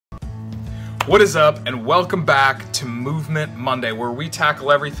What is up, and welcome back to Movement Monday, where we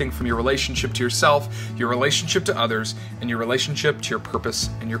tackle everything from your relationship to yourself, your relationship to others, and your relationship to your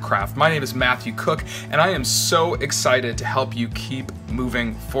purpose and your craft. My name is Matthew Cooke, and I am so excited to help you keep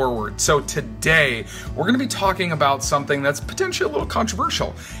moving forward. So today, we're going to be talking about something that's potentially a little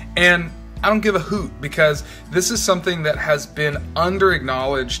controversial, and I don't give a hoot because this is something that has been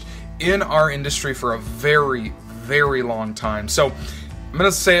under-acknowledged in our industry for a very, very long time. So I'm going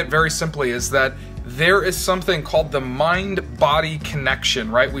to say it very simply, is that there is something called the mind-body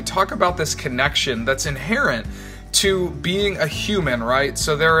connection, right? We talk about this connection that's inherent to being a human, right?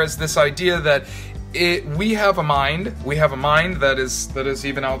 So there is this idea that we have a mind that is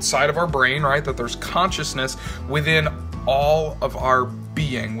even outside of our brain, right? That there's consciousness within all of our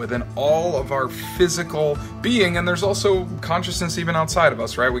being, within all of our physical being, and there's also consciousness even outside of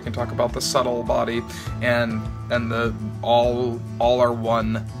us, right? We can talk about the subtle body and the all are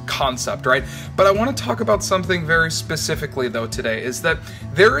one concept, right? But I want to talk about something very specifically though today, is that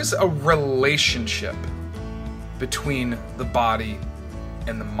there is a relationship between the body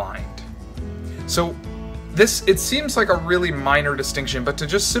and the mind. So it seems like a really minor distinction, but to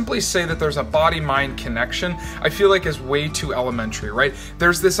just simply say that there's a body-mind connection, I feel like is way too elementary, right?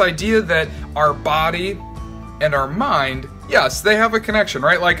 There's this idea that our body and our mind, yes, they have a connection,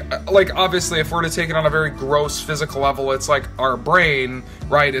 right? Like obviously, if we're to take it on a very gross physical level, it's like our brain,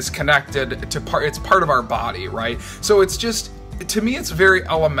 right, is connected to it's part of our body, right? So it's just, to me, it's very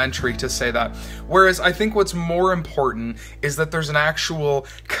elementary to say that. Whereas I think what's more important is that there's an actual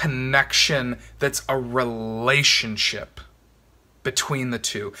connection that's a relationship between the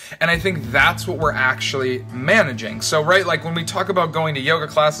two. And I think that's what we're actually managing. So, right, like when we talk about going to yoga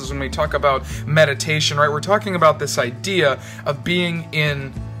classes, when we talk about meditation, right, we're talking about this idea of being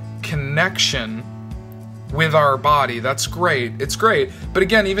in connection with our body. That's great. It's great. But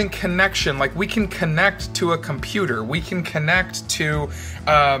again, even connection, like we can connect to a computer. We can connect to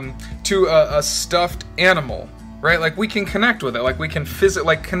a stuffed animal, right? Like we can connect with it. Like we can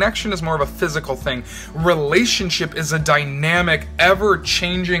like connection is more of a physical thing. Relationship is a dynamic,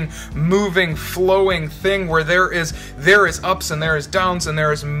 ever-changing, moving, flowing thing where there is ups and there is downs and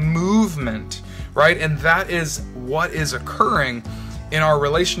there is movement, right? And that is what is occurring in our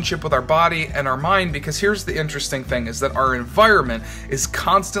relationship with our body and our mind, because here's the interesting thing, is that our environment is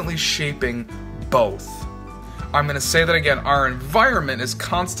constantly shaping both. I'm going to say that again. Our environment is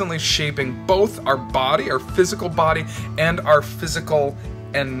constantly shaping both our body, our physical body, and our physical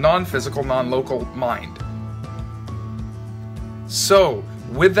and non-physical, non-local mind. So,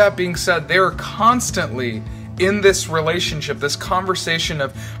 with that being said, they are constantly in this relationship, this conversation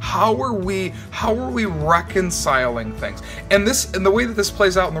of how are we reconciling things, and the way that this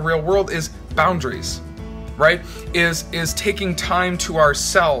plays out in the real world is boundaries, right? Is taking time to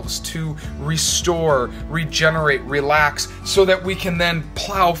ourselves to restore, regenerate, relax, so that we can then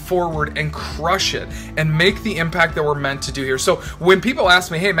plow forward and crush it and make the impact that we're meant to do here. So when people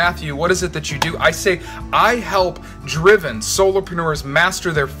ask me, hey Matthew, what is it that you do? I say, I help driven solopreneurs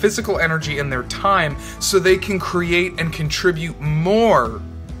master their physical energy and their time so they can create and contribute more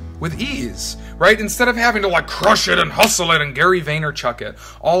with ease, right? Instead of having to like crush it and hustle it and Gary Vaynerchuk it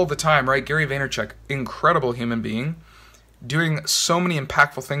all the time, right? Gary Vaynerchuk, incredible human being, doing so many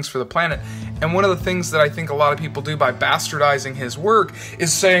impactful things for the planet. And one of the things that I think a lot of people do by bastardizing his work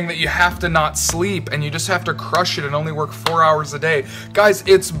is saying that you have to not sleep and you just have to crush it and only work 4 hours a day. Guys,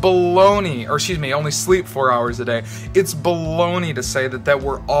 it's baloney, or excuse me, only sleep 4 hours a day. It's baloney to say that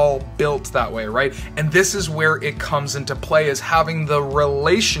we're all built that way, right? And this is where it comes into play, is having the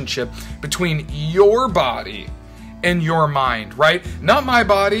relationship between your body and your mind, right? Not my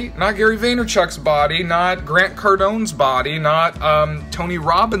body, not Gary Vaynerchuk's body, not Grant Cardone's body, not Tony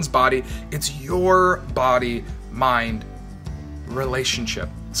Robbins' body. It's your body-mind relationship.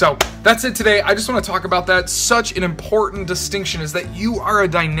 So that's it today. I just want to talk about that. Such an important distinction is that you are a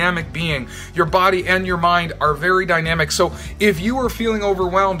dynamic being. Your body and your mind are very dynamic. So if you are feeling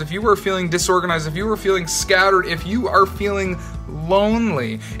overwhelmed, if you are feeling disorganized, if you are feeling scattered, if you are feeling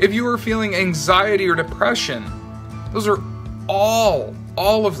lonely, if you are feeling anxiety or depression, those are all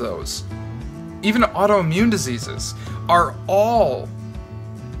of those, even autoimmune diseases, are all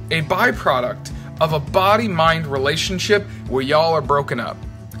a byproduct of a body-mind relationship where y'all are broken up,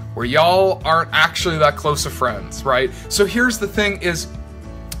 where y'all aren't actually that close of friends, right? So here's the thing, is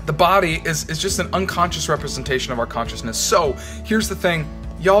the body is just an unconscious representation of our consciousness. So here's the thing,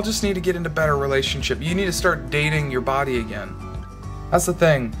 y'all just need to get into better relationship. You need to start dating your body again. That's the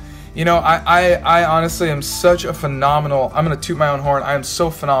thing. You know, I honestly am such a phenomenal, I'm going to toot my own horn, I am so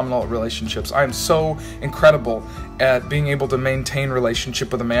phenomenal at relationships. I am so incredible at being able to maintain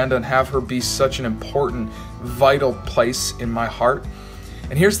relationship with Amanda and have her be such an important, vital place in my heart.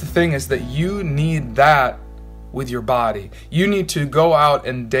 And here's the thing is that you need that with your body. You need to go out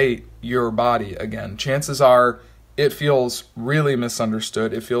and date your body again. Chances are it feels really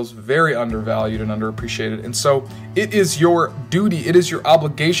misunderstood. It feels very undervalued and underappreciated. And so it is your duty, it is your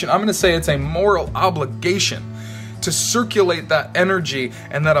obligation. I'm going to say it's a moral obligation to circulate that energy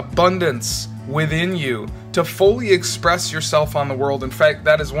and that abundance within you to fully express yourself on the world. In fact,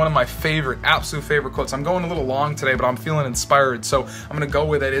 that is one of my absolute favorite quotes. I'm going a little long today, but I'm feeling inspired, so I'm going to go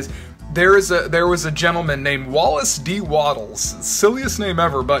with it. There was a gentleman named Wallace D. Wattles, silliest name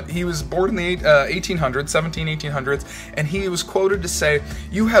ever, but he was born in the 1800s, and he was quoted to say,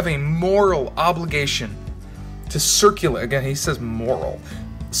 "You have a moral obligation to circulate," again, he says moral,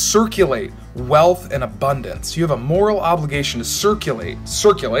 circulate wealth and abundance. You have a moral obligation to circulate,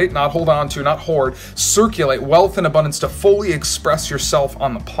 not hold on to, not hoard, circulate wealth and abundance to fully express yourself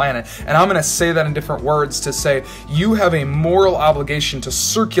on the planet. And I'm going to say that in different words to say you have a moral obligation to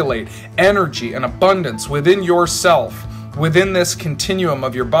circulate energy and abundance within yourself, within this continuum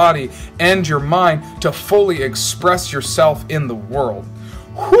of your body and your mind to fully express yourself in the world.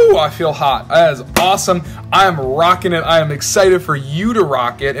 Whew, I feel hot. That is awesome. I am rocking it. I am excited for you to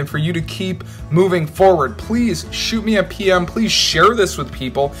rock it and for you to keep moving forward. Please shoot me a PM. Please share this with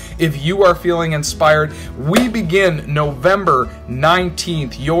people if you are feeling inspired. We begin November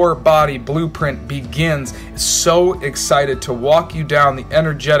 19th. Your Body Blueprint begins. So excited to walk you down the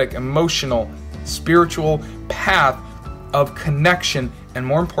energetic, emotional, spiritual path of connection and,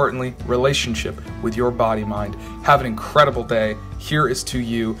 more importantly, relationship with your body mind. Have an incredible day. Here is to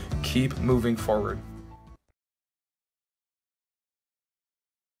you. Keep moving forward.